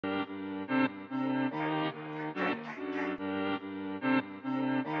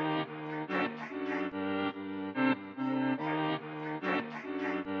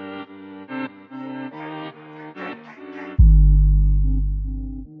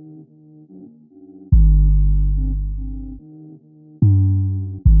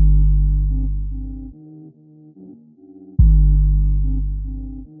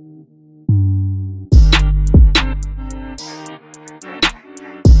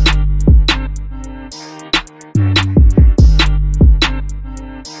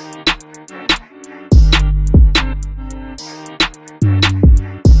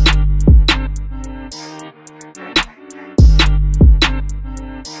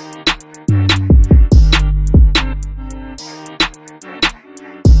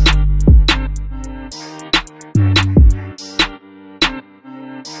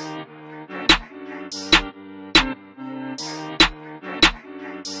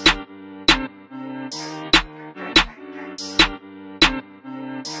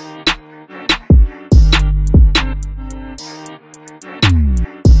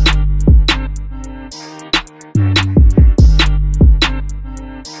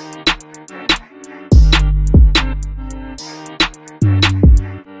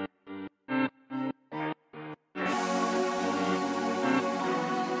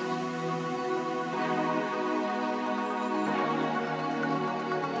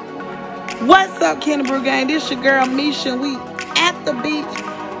What's up, Kinnebrew gang? This your girl Misha. We at the beach.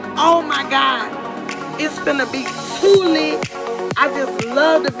 Oh my God, it's finna be too lit. I just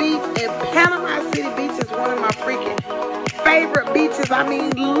love the beach, and Panama City Beach is one of my freaking favorite beaches. I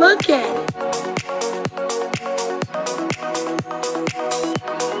mean, look at it.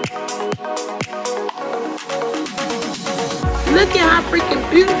 Look at how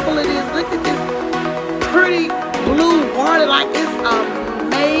freaking beautiful it is. Look at this pretty blue water. Like, it's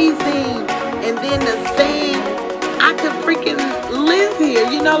amazing. And then the sand. I could freaking live here.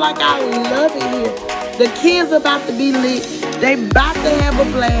 You know, like, I love it here. The kids about to be lit. They about to have a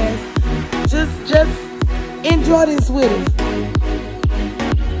blast. Just enjoy this with us.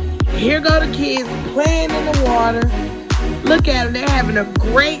 Here go the kids playing in the water. Look at them. They're having a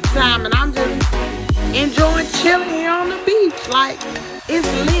great time. And I'm just enjoying chilling here on the beach. Like, it's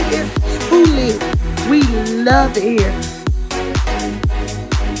lit. It's too lit. We love it here.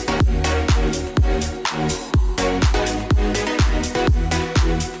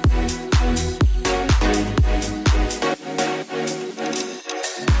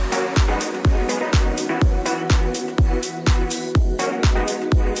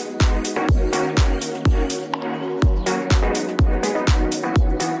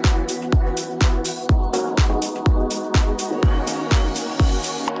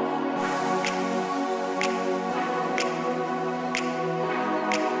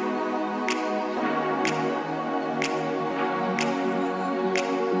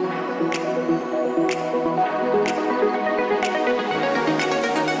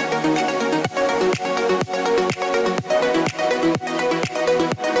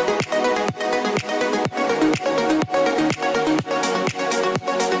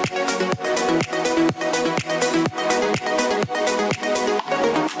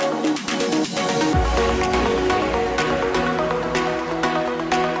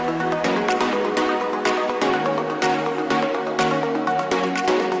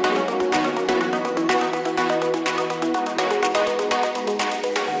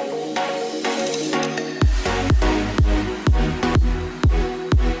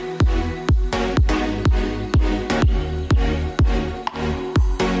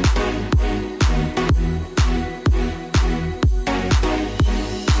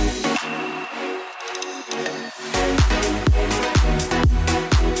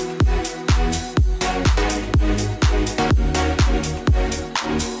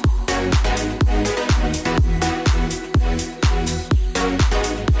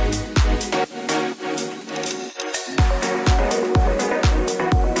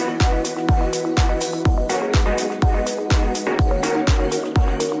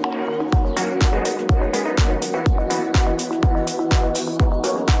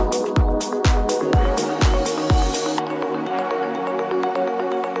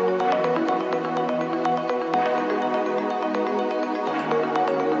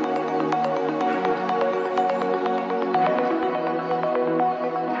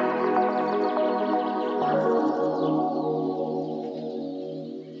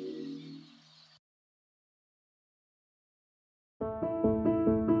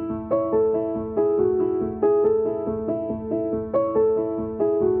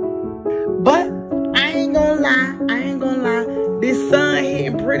 But I ain't gonna lie, this sun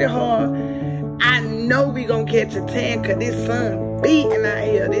hitting pretty hard. I know we gonna catch a tan, cause this sun beating out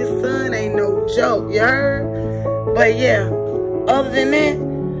here. This sun ain't no joke, you heard? But yeah, other than that,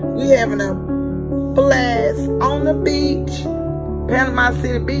 we having a blast on the beach. Panama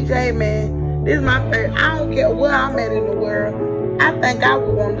City Beach. Hey man, this is my favorite. I don't care where I'm at in the world. I think I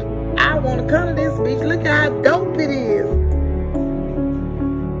want to come to this beach. Look at how dope it is.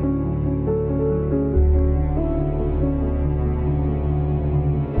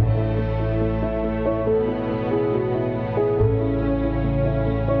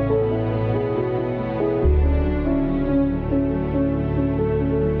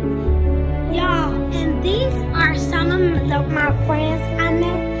 These are some of my friends I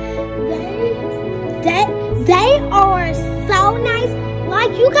met. They are so nice.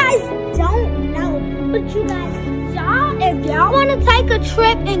 Like, you guys don't know, but if y'all want to take a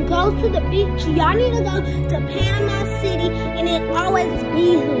trip and go to the beach, y'all need to go to Panama City, and it always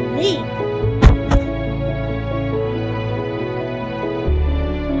be lit.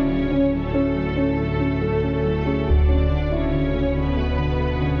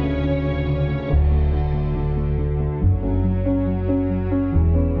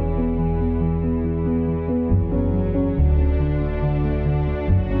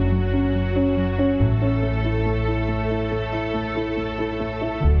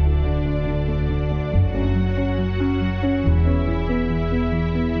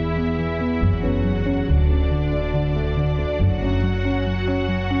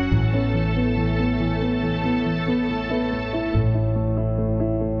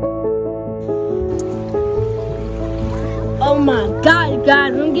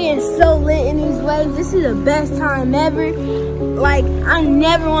 God, I'm getting so lit in these waves. This is the best time ever. Like, I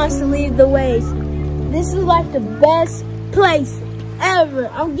never want to leave the waves. This is like the best place ever.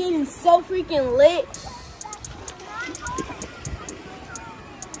 I'm getting so freaking lit.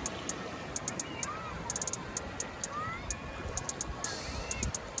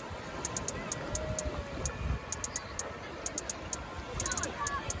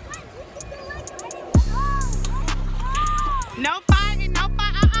 No fighting, no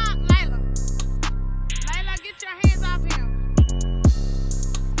fight. Layla. Layla, get your hands off him.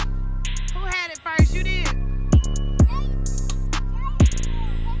 Who had it first? You did.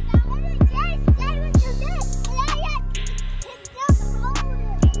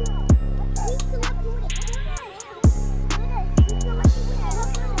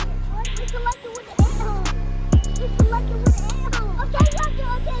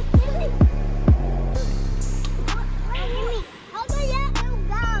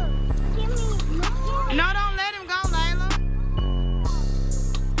 No, don't let him go, Layla.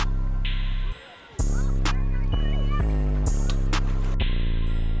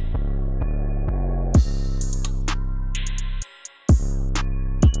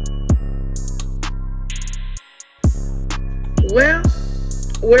 Well,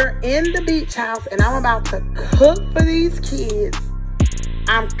 we're in the beach house and I'm about to cook for these kids.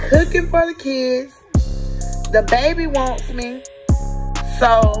 I'm cooking for the kids. The baby wants me.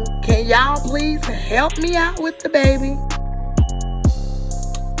 So, can y'all please help me out with the baby?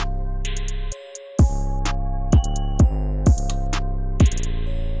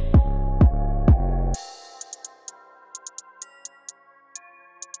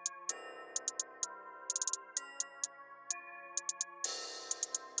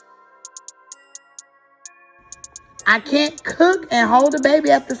 I can't cook and hold the baby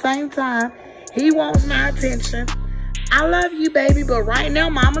at the same time. He wants my attention. I love you, baby, but right now,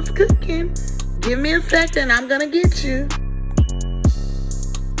 Mama's cooking. Give me a second. I'm going to get you.